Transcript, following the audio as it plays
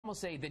almost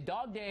say the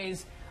dog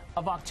days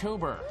of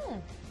October.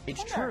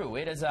 It's true.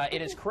 It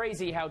is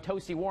crazy how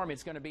toasty warm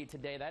it's going to be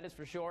today. That is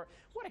for sure.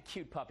 What a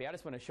cute puppy. I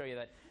just want to show you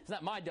that. It's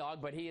not my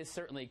dog, but he is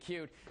certainly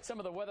cute. Some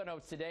of the weather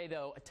notes today,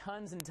 though,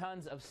 tons and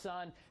tons of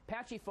sun.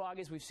 Patchy fog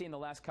as we've seen the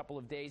last couple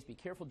of days. Be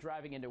careful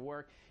driving into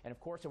work. And, of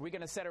course, are we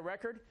going to set a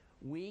record?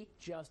 We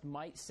just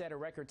might set a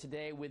record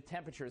today with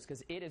temperatures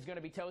because it is going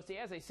to be toasty.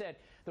 As I said,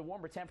 the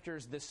warmer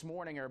temperatures this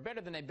morning are better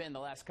than they've been the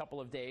last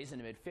couple of days in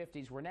the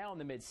mid-50s. We're now in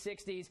the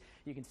mid-60s.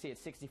 You can see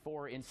it's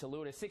 64 in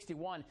Saluda,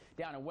 61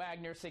 down in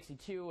Wagner,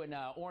 62 in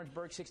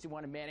Orangeburg,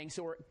 61 in Manning.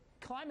 So we're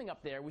climbing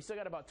up there. We still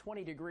got about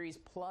 20 degrees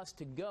plus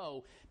to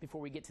go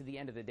before we get to the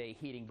end of the day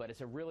heating, but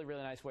it's a really,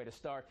 really nice way to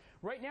start.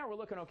 Right now we're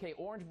looking okay.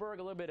 Orangeburg,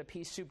 a little bit of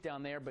pea soup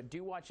down there, but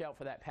do watch out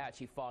for that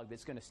patchy fog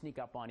that's going to sneak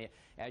up on you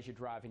as you're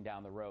driving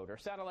down the road. Our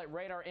satellite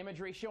radar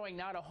imagery showing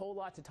not a whole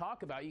lot to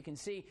talk about. You can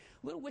see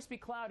a little wispy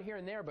cloud here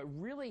and there, but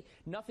really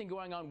nothing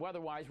going on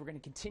weather-wise. We're going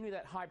to continue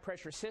that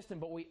high-pressure system,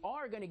 but we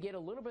are going to get a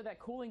little bit of that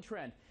cooling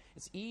trend.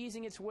 It's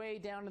easing its way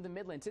down to the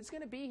Midlands. It's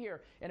going to be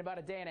here in about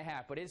a day and a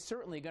half, but it's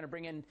certainly going to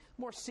bring in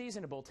more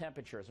seasonable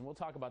temperatures, and we'll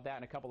talk about that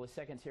in a couple of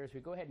seconds here as we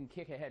go ahead and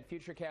kick ahead.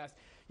 Futurecast,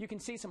 you can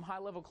see some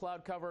high-level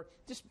cloud cover,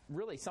 just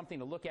really something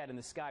to look at in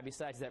the sky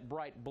besides that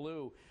bright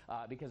blue,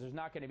 because there's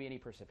not going to be any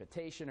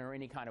precipitation or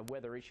any kind of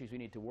weather issues we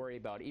need to worry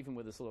about, even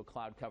with this little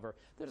cloud cover.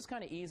 They'll just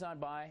kind of ease on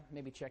by,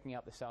 maybe checking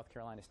out the South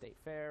Carolina State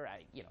Fair,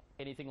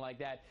 anything like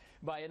that.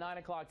 By 9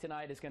 o'clock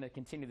tonight, it's going to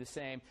continue the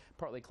same.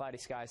 Partly cloudy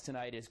skies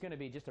tonight. It's going to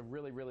be just a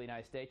really, really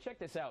nice day. Check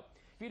this out.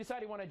 If you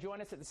decide you want to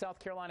join us at the South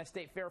Carolina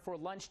State Fair for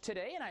lunch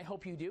today, and I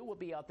hope you do, we'll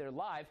be out there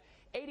live.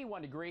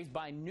 81 degrees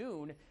by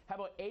noon. How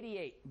about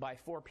 88 by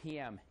 4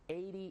 p.m.?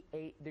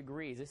 88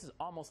 degrees. This is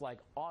almost like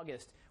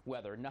August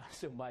weather, not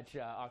so much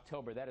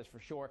October, that is for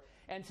sure.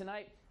 And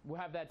tonight, we'll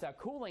have that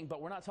cooling,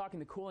 but we're not talking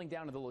the cooling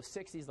down to the low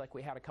 60s like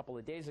we had a couple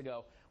of days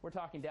ago. We're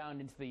talking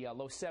down into the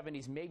low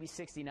 70s, maybe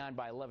 69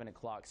 by 11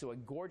 o'clock. So a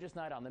gorgeous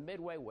night on the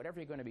Midway, whatever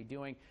you're going to be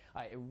doing.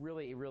 It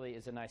really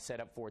is a nice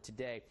setup for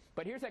today.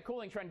 But here's that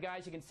cooling trend,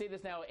 guys. You can see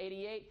this now,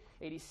 88,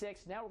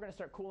 86. Now we're going to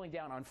start cooling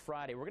down on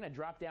Friday. We're going to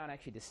drop down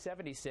actually to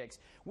 76.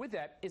 With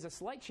that is a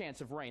slight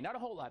chance of rain. Not a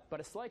whole lot, but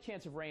a slight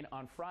chance of rain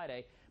on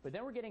Friday. But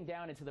then we're getting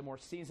down into the more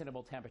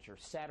seasonable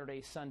temperatures.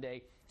 Saturday,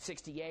 Sunday,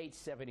 68,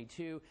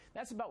 72.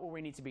 That's about where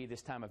we need to be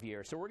this time of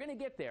year. So we're going to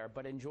get there,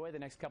 but enjoy the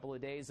next couple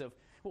of days of,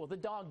 well, the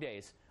dog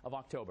days of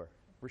October.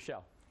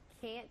 Rochelle.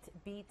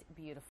 Can't beat beautiful.